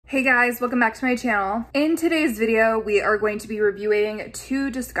Hey guys, welcome back to my channel. In today's video, we are going to be reviewing two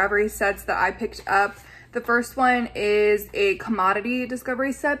discovery sets that I picked up. The first one is a commodity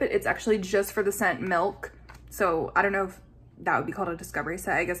discovery set, but it's actually just for the scent Milk. So I don't know if that would be called a discovery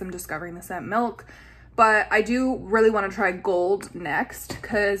set. I guess I'm discovering the scent Milk. But I do really want to try Gold next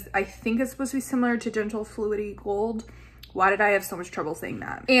because I think it's supposed to be similar to Gentle Fluidity Gold. Why did I have so much trouble saying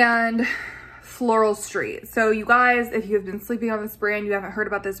that? And Floral Street. So you guys, if you have been sleeping on this brand, you haven't heard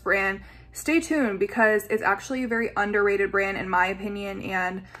about this brand, stay tuned because it's actually a very underrated brand in my opinion,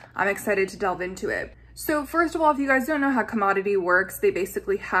 and I'm excited to delve into it. So first of all, if you guys don't know how commodity works, they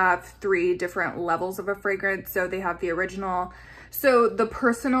basically have three different levels of a fragrance. So they have the original. So the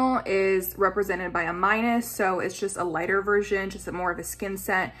personal is represented by a minus, so it's just a lighter version, just more of a skin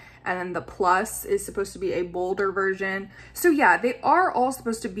scent. And then the plus is supposed to be a bolder version. So yeah, they are all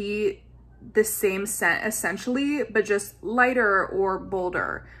supposed to be the same scent essentially, but just lighter or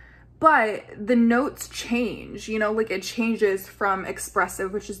bolder. But the notes change, you know, like it changes from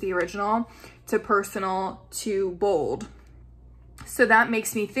expressive, which is the original, to personal to bold. So that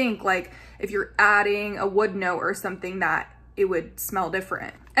makes me think like if you're adding a wood note or something that it would smell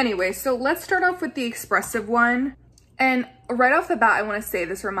different. Anyway, so let's start off with the expressive one. And right off the bat, I want to say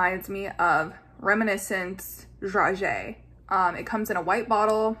this reminds me of Reminiscence Dragé. It comes in a white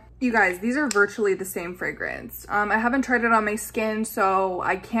bottle. You guys, these are virtually the same fragrance. I haven't tried it on my skin, so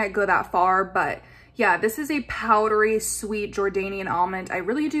I can't go that far, but yeah, this is a powdery, sweet Jordanian almond. I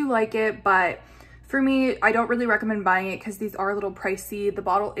really do like it, but for me, I don't really recommend buying it because these are a little pricey. The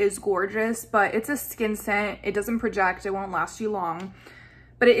bottle is gorgeous, but it's a skin scent. It doesn't project, it won't last you long,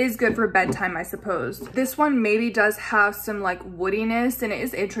 but it is good for bedtime, I suppose. This one maybe does have some like woodiness, and it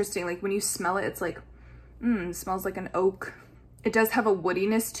is interesting. Like when you smell it, it's like, it smells like an oak. It does have a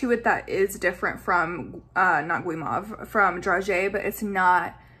woodiness to it that is different from, not Guimauve, from Dragé, but it's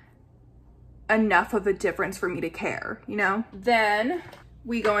not enough of a difference for me to care, you know? Then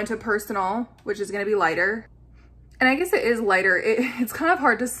we go into personal, which is gonna be lighter. And I guess it is lighter. It's kind of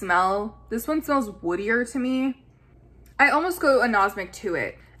hard to smell. This one smells woodier to me. I almost go anosmic to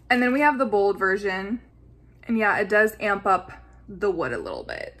it. And then we have the bold version. And yeah, it does amp up the wood a little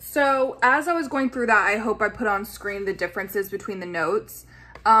bit. So as I was going through that, I hope I put on screen the differences between the notes.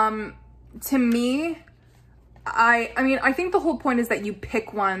 To me, I think the whole point is that you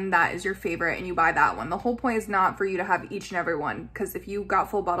pick one that is your favorite and you buy that one. The whole point is not for you to have each and every one, because if you got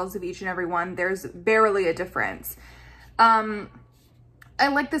full bottles of each and every one, there's barely a difference. I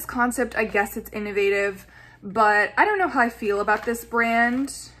like this concept. I guess it's innovative, but I don't know how I feel about this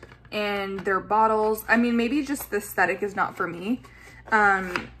brand and their bottles. I mean, maybe just the aesthetic is not for me.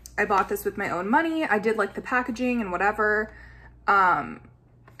 I bought this with my own money. I did like the packaging and whatever. Again,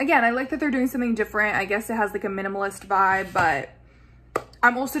 I like that they're doing something different. I guess it has like a minimalist vibe, but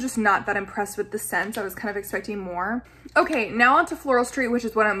I'm also just not that impressed with the scents. I was kind of expecting more. Okay, now on to Floral Street, which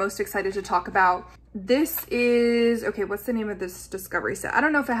is what I'm most excited to talk about. This is, okay, what's the name of this discovery set? I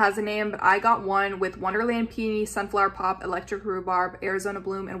don't know if it has a name, but I got one with Wonderland Peony, Sunflower Pop, Electric Rhubarb, Arizona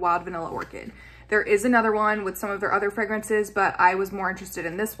Bloom, and Wild Vanilla Orchid. There is another one with some of their other fragrances, but I was more interested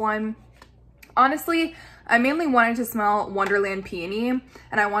in this one. Honestly, I mainly wanted to smell Wonderland Peony,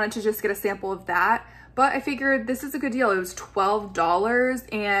 and I wanted to just get a sample of that. But I figured this is a good deal. It was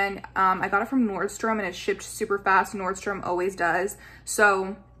 $12, and I got it from Nordstrom, and it shipped super fast. Nordstrom always does.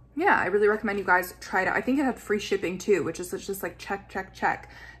 So yeah, I really recommend you guys try it out. I think it had free shipping too, which is just like check, check, check.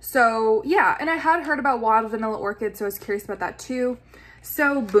 So yeah, and I had heard about Wild Vanilla Orchid, so I was curious about that too.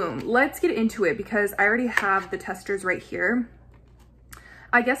 So boom, let's get into it because I already have the testers right here.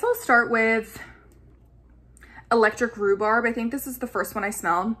 I guess I'll start with Electric Rhubarb. I think this is the first one I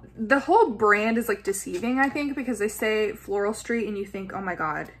smelled. The whole brand is like deceiving, I think, because they say Floral Street and you think, oh my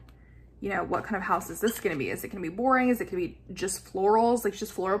God, you know, what kind of house is this gonna be? Is it gonna be boring? Is it gonna be just florals, like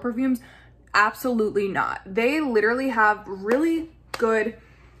just floral perfumes? Absolutely not. They literally have really good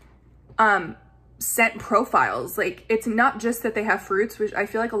scent profiles. Like it's not just that they have fruits, which I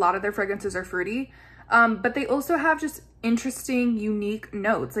feel like a lot of their fragrances are fruity, but they also have just interesting, unique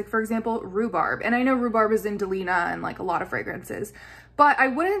notes. Like for example, rhubarb. And I know rhubarb is in Delina and like a lot of fragrances, but I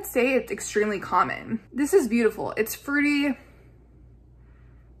wouldn't say it's extremely common. This is beautiful. It's fruity.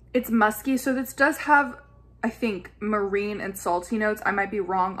 It's musky. So this does have, I think, marine and salty notes. I might be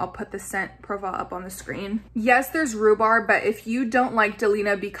wrong. I'll put the scent profile up on the screen. Yes, there's rhubarb, but if you don't like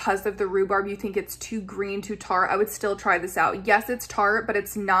Delina because of the rhubarb, you think it's too green, too tart, I would still try this out. Yes, it's tart, but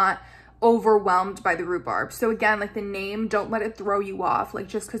it's not overwhelmed by the rhubarb. So again, like the name, don't let it throw you off. Like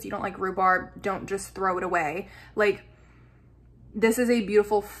just because you don't like rhubarb, don't just throw it away. Like this is a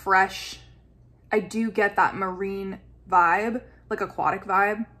beautiful, fresh, I do get that marine vibe, like aquatic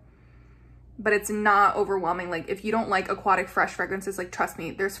vibe. but it's not overwhelming. Like if you don't like aquatic fresh fragrances, like trust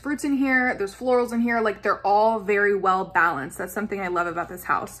me, there's fruits in here, there's florals in here, like they're all very well balanced. That's something I love about this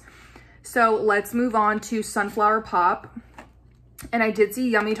house. So let's move on to Sunflower Pop. And I did see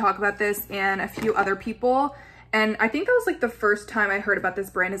Yummy talk about this and a few other people. And I think that was like the first time I heard about this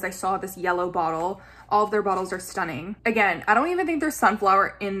brand is I saw this yellow bottle. All of their bottles are stunning. Again, I don't even think there's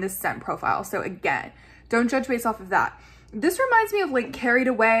sunflower in this scent profile. So again, don't judge based off of that. This reminds me of like Carried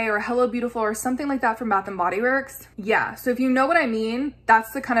Away or Hello Beautiful or something like that from Bath & Body Works. Yeah, so if you know what I mean,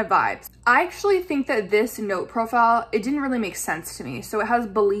 that's the kind of vibes. I actually think that this note profile, it didn't really make sense to me. So it has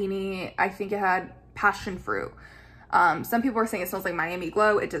Bellini, I think it had passion fruit. Some people are saying it smells like Miami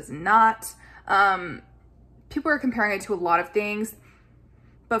Glow. It does not. People are comparing it to a lot of things,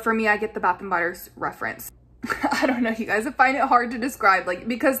 but for me, I get the Bath & Body Works reference. I don't know, you guys, I find it hard to describe, like,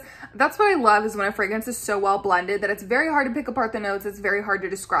 because that's what I love is when a fragrance is so well blended that it's very hard to pick apart the notes. It's very hard to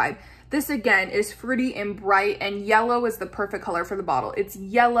describe. This again is fruity and bright, and yellow is the perfect color for the bottle. It's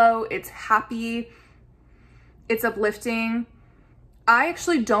yellow, it's happy, it's uplifting. I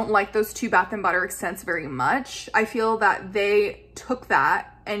actually don't like those two Bath & Body Works scents very much. I feel that they took that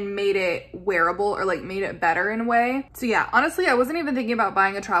and made it wearable or like made it better in a way. So yeah, honestly, I wasn't even thinking about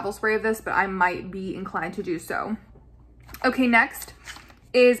buying a travel spray of this, but I might be inclined to do so. Okay, next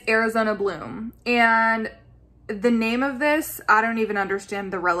is Arizona Bloom. And the name of this, I don't even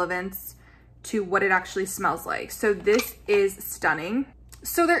understand the relevance to what it actually smells like. So this is stunning.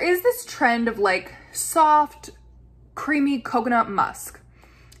 So there is this trend of like soft, creamy coconut musk.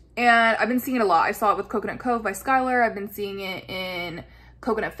 And I've been seeing it a lot. I saw it with Coconut Cove by Skylar. I've been seeing it in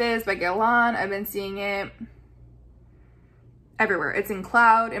Coconut Fizz by Guerlain. I've been seeing it everywhere. It's in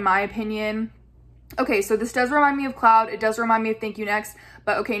Cloud, in my opinion. Okay, so this does remind me of Cloud. It does remind me of Thank You Next,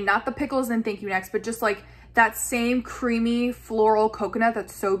 but okay, not the pickles in Thank You Next, but just like that same creamy floral coconut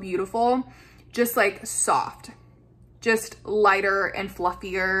that's so beautiful, just like soft, just lighter and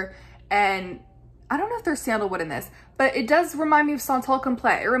fluffier. And I don't know if there's sandalwood in this, but it does remind me of Santal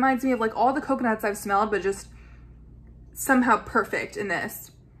Complet. It reminds me of like all the coconuts I've smelled, but just somehow perfect in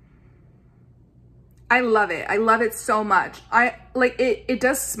this. I love it. I love it so much. I like it. It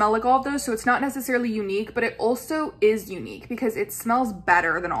does smell like all of those, so it's not necessarily unique, but it also is unique because it smells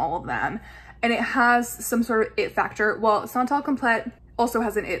better than all of them. And it has some sort of it factor. Well, Santal Complet also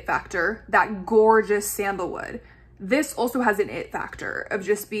has an it factor, that gorgeous sandalwood. This also has an it factor of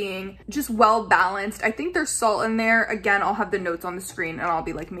just being just well balanced. I think there's salt in there. Again, I'll have the notes on the screen and I'll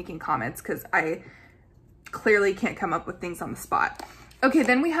be like making comments because I clearly can't come up with things on the spot. Okay,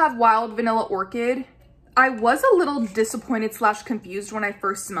 then we have Wild Vanilla Orchid. I was a little disappointed / confused when I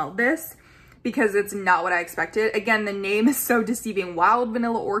first smelled this because it's not what I expected. Again, the name is so deceiving. Wild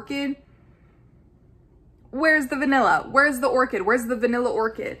Vanilla Orchid. Where's the vanilla? Where's the orchid? Where's the vanilla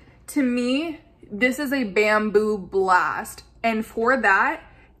orchid? To me, this is a bamboo blast. And for that,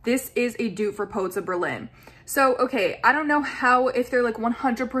 this is a dupe for Poets of Berlin. So, okay, I don't know how, if they're like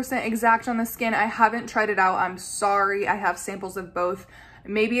 100% exact on the skin. I haven't tried it out. I'm sorry. I have samples of both.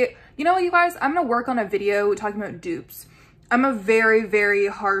 Maybe, you know what, you guys, I'm going to work on a video talking about dupes. I'm a very, very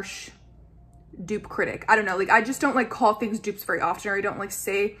harsh dupe critic. I don't know. Like, I just don't like call things dupes very often, or I don't like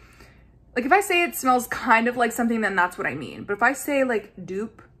say, like if I say it smells kind of like something, then that's what I mean. But if I say like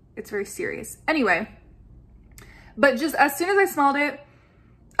dupe, it's very serious. Anyway, but just as soon as I smelled it,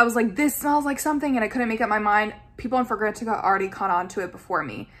 I was like, this smells like something, and I couldn't make up my mind. People on Fragrantica already caught on to it before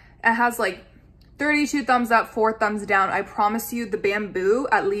me. It has like 32 thumbs up, 4 thumbs down. I promise you the bamboo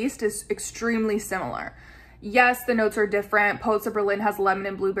at least is extremely similar. Yes, the notes are different. Poets of Berlin has lemon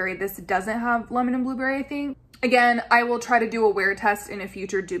and blueberry. This doesn't have lemon and blueberry, I think. Again, I will try to do a wear test in a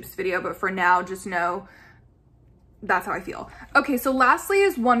future dupes video, but for now, just know that's how I feel. Okay, so lastly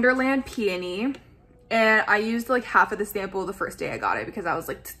is Wonderland Peony. And I used like half of the sample the first day I got it because I was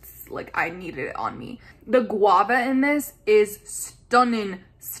like I needed it on me. The guava in this is stunning.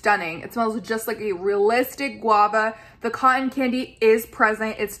 It smells just like a realistic guava. The cotton candy is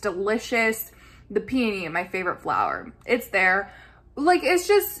present. It's delicious. The peony, my favorite flower, it's there. Like, it's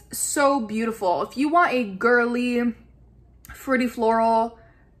just so beautiful. If you want a girly, fruity floral,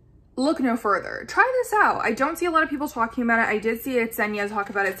 look no further. Try this out. I don't see a lot of people talking about it. I did see Xenia talk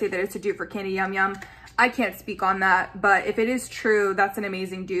about it, say that it's a dupe for Candy Yum Yum. I can't speak on that, but if it is true, that's an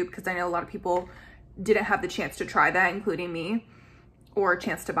amazing dupe because I know a lot of people didn't have the chance to try that, including me, or a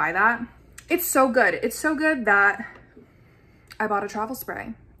chance to buy that. It's so good. It's so good that I bought a travel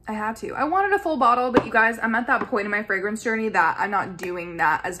spray. I had to. I wanted a full bottle, but you guys, I'm at that point in my fragrance journey that I'm not doing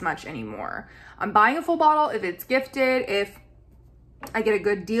that as much anymore. I'm buying a full bottle if it's gifted, if I get a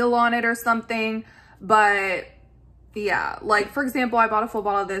good deal on it or something, but Yeah, like for example, I bought a full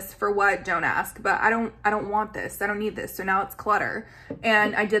bottle of this for what? Don't ask, but I don't want this. I don't need this. So now it's clutter.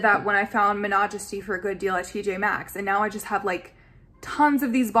 And I did that when I found Majesty for a good deal at TJ Maxx. And now I just have like tons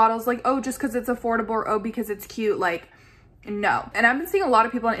of these bottles, like, oh, just because it's affordable, or oh, because it's cute. Like, no. And I've been seeing a lot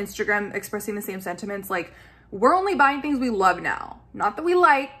of people on Instagram expressing the same sentiments. Like, we're only buying things we love now. Not that we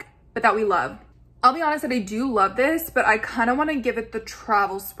like, but that we love. I'll be honest that I do love this, but I kind of want to give it the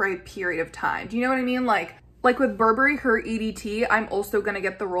travel spray period of time. Do you know what I mean? Like with Burberry, her EDT, I'm also going to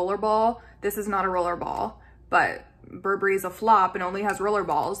get the roller ball. This is not a roller ball, but Burberry is a flop and only has roller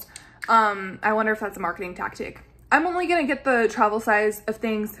balls. I wonder if that's a marketing tactic. I'm only going to get the travel size of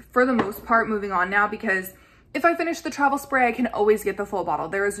things for the most part moving on now, because if I finish the travel spray, I can always get the full bottle.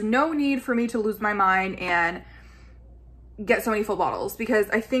 There is no need for me to lose my mind and get so many full bottles, because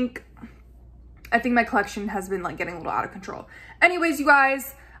I think my collection has been like getting a little out of control. Anyways, you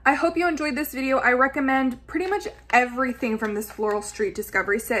guys, I hope you enjoyed this video. I recommend pretty much everything from this Floral Street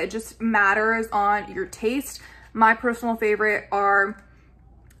Discovery set. It just matters on your taste. My personal favorite are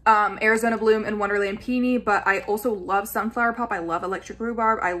Arizona Bloom and Wonderland Peony, but I also love Sunflower Pop. I love Electric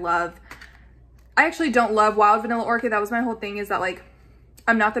Rhubarb. I actually don't love Wild Vanilla Orchid. That was my whole thing, is that like,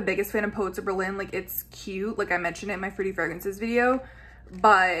 I'm not the biggest fan of Poets of Berlin. Like, it's cute. Like I mentioned it in my Fruity Fragrances video,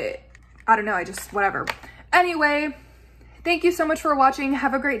 but I don't know. I just, whatever. Anyway, thank you so much for watching.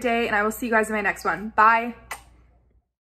 Have a great day, and I will see you guys in my next one. Bye.